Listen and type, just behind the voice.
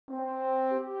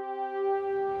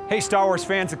Hey Star Wars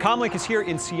fans, the Comlink is here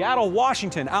in Seattle,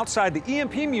 Washington, outside the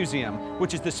EMP Museum,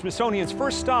 which is the Smithsonian's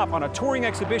first stop on a touring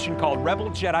exhibition called Rebel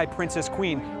Jedi Princess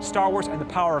Queen, Star Wars and the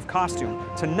Power of Costume.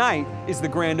 Tonight is the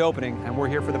grand opening, and we're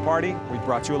here for the party. We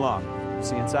brought you along.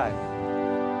 See you inside.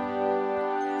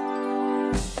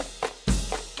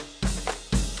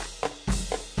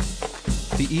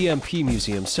 The EMP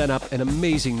Museum set up an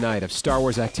amazing night of Star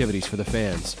Wars activities for the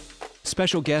fans.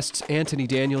 Special guests Anthony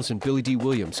Daniels and Billy D.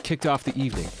 Williams kicked off the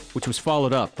evening, which was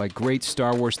followed up by great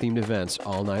Star Wars-themed events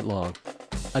all night long.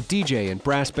 A DJ and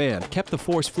brass band kept the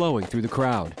force flowing through the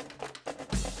crowd.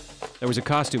 There was a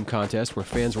costume contest where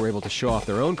fans were able to show off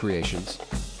their own creations,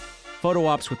 photo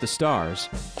ops with the stars,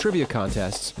 trivia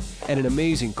contests, and an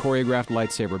amazing choreographed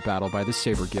lightsaber battle by the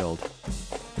Saber Guild.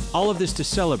 All of this to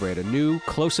celebrate a new,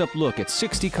 close-up look at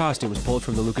 60 costumes pulled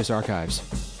from the Lucas archives,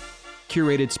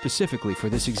 curated specifically for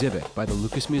this exhibit by the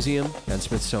Lucas Museum and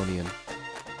Smithsonian.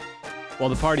 While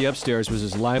the party upstairs was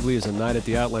as lively as a night at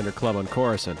the Outlander Club on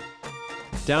Coruscant,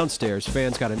 downstairs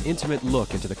fans got an intimate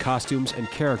look into the costumes and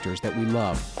characters that we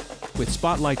love, with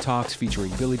spotlight talks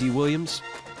featuring Billy D. Williams,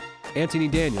 Anthony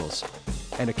Daniels,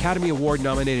 and Academy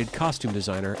Award-nominated costume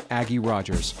designer Aggie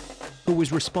Rogers, who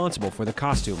was responsible for the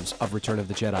costumes of Return of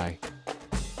the Jedi.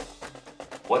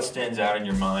 What stands out in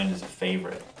your mind as a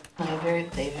favorite? My very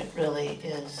favorite really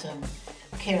is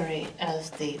Carrie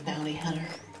as the bounty hunter.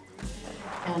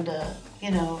 And, you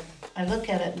know, I look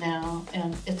at it now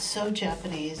and it's so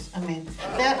Japanese. I mean,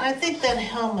 I think that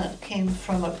helmet came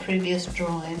from a previous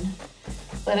drawing,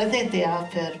 but I think the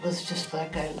outfit was just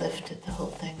like I lifted the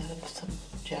whole thing out of some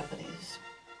Japanese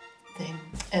thing.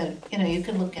 And, you know, you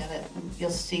can look at it and you'll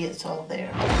see it's all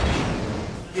there.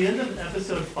 At the end of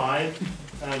episode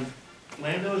 5,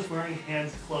 Lando is wearing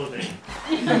Han's clothing.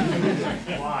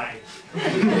 Why?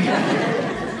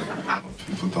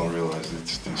 People don't realize that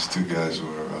these two guys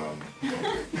were,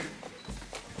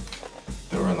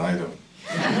 they were an item.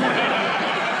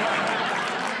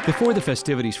 Before the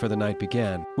festivities for the night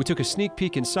began, we took a sneak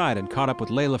peek inside and caught up with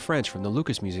Laela French from the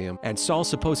Lucas Museum and Saul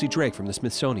Sopoci Drake from the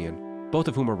Smithsonian, both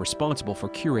of whom are responsible for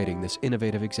curating this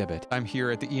innovative exhibit. I'm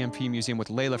here at the EMP Museum with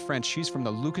Laela French. She's from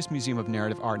the Lucas Museum of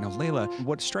Narrative Art. Now, Laela,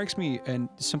 what strikes me, and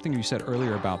something you said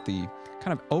earlier about the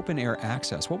kind of open-air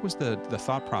access, what was the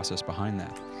thought process behind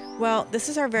that? Well, this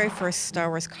is our very first Star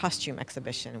Wars costume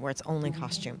exhibition, where it's only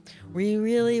costume. We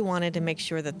really wanted to make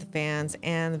sure that the fans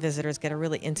and the visitors get a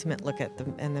really intimate look at the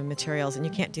materials, and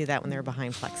you can't do that when they're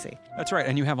behind plexi. That's right,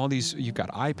 and you have all these, you've got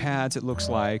iPads, it looks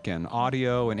like, and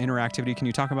audio and interactivity. Can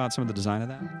you talk about some of the design of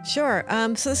that? Sure.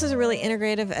 So this is a really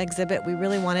integrative exhibit. We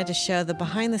really wanted to show the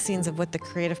behind the scenes of what the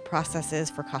creative process is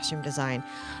for costume design.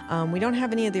 We don't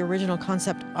have any of the original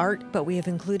concept art, but we have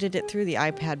included it through the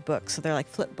iPad books, so they're like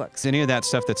flip books. Is any of that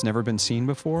stuff that's never been seen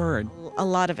before? Or? A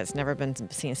lot of it's never been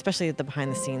seen, especially the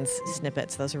behind the scenes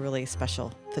snippets. Those are really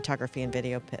special photography and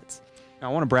video pits. Now,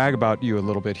 I want to brag about you a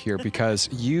little bit here because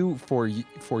you, for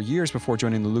years before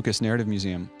joining the Lucas Narrative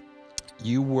Museum,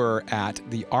 you were at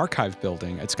the archive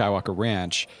building at Skywalker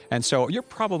Ranch, and so you're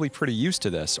probably pretty used to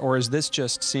this, or is this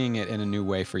just seeing it in a new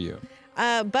way for you?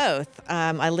 Both.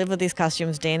 I live with these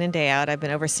costumes day in and day out. I've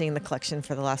been overseeing the collection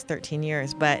for the last 13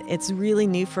 years, but it's really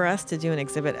new for us to do an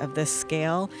exhibit of this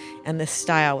scale and this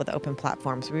style with open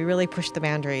platforms. We really push the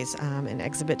boundaries in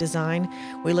exhibit design.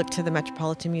 We look to the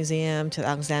Metropolitan Museum, to the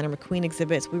Alexander McQueen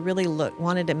exhibits. We really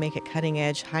wanted to make it cutting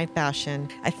edge, high fashion.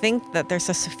 I think that there's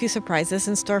a few surprises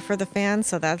in store for the fans,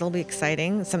 so that'll be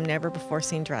exciting. Some never before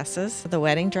seen dresses. The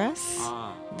wedding dress,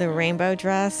 the rainbow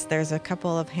dress. There's a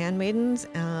couple of handmaidens.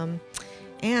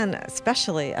 And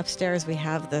especially upstairs, we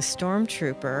have the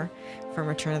Stormtrooper from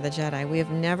Return of the Jedi. We have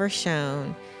never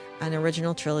shown an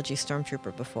original trilogy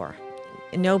Stormtrooper before.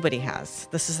 Nobody has.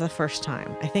 This is the first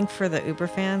time. I think for the Uber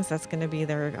fans, that's going to be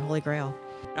their holy grail.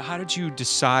 Now, how did you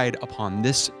decide upon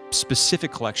this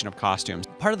specific collection of costumes?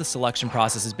 Part of the selection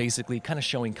process is basically kind of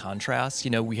showing contrast. You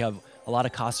know, we have a lot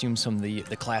of costumes from the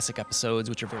classic episodes,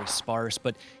 which are very sparse,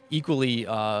 but equally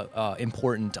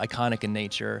important, iconic in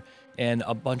nature, and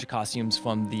a bunch of costumes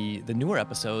from the newer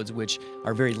episodes, which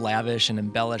are very lavish and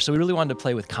embellished. So we really wanted to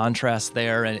play with contrast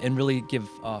there and really give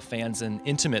fans an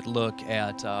intimate look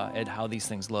at how these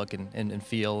things look and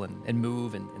feel and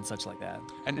move and such like that.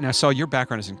 And I saw your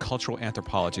background is in cultural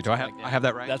anthropology. Do I have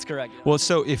that right? That's correct. Well,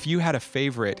 so if you had a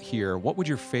favorite here, what would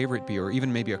your favorite be, or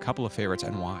even maybe a couple of favorites,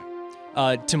 and why?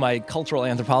 To my cultural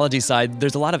anthropology side,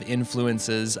 there's a lot of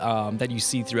influences that you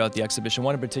see throughout the exhibition.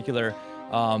 One in particular,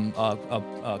 Queen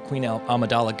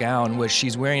Amidala gown, which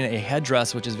she's wearing a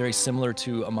headdress which is very similar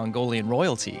to a Mongolian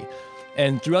royalty.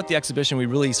 And throughout the exhibition, we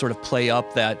really sort of play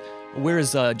up that where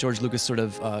is George Lucas sort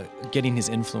of getting his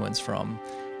influence from.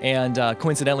 And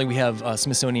coincidentally, we have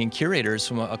Smithsonian curators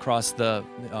from across the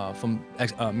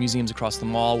museums across the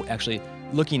mall actually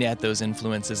looking at those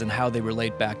influences and how they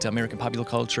relate back to American popular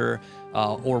culture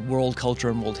or world culture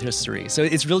and world history. So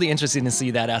it's really interesting to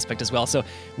see that aspect as well. So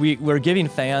we're giving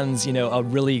fans, a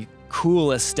really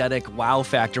cool aesthetic wow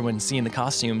factor when seeing the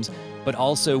costumes, but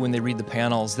also when they read the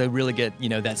panels, they really get,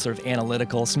 that sort of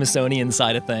analytical Smithsonian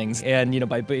side of things. And,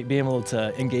 by being able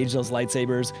to engage those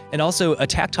lightsabers and also a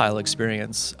tactile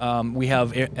experience. We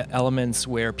have elements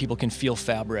where people can feel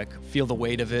fabric, feel the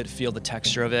weight of it, feel the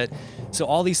texture of it. So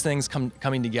all these things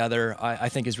coming together, I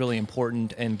think is really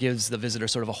important and gives the visitor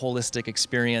sort of a holistic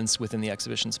experience within the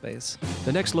exhibition space.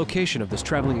 The next location of this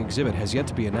traveling exhibit has yet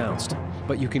to be announced,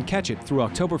 but you can catch it through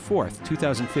October 4th,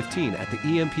 2015 at the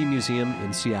EMP Museum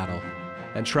in Seattle.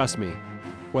 And trust me,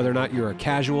 whether or not you're a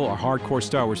casual or hardcore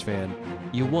Star Wars fan,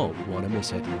 you won't want to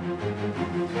miss it.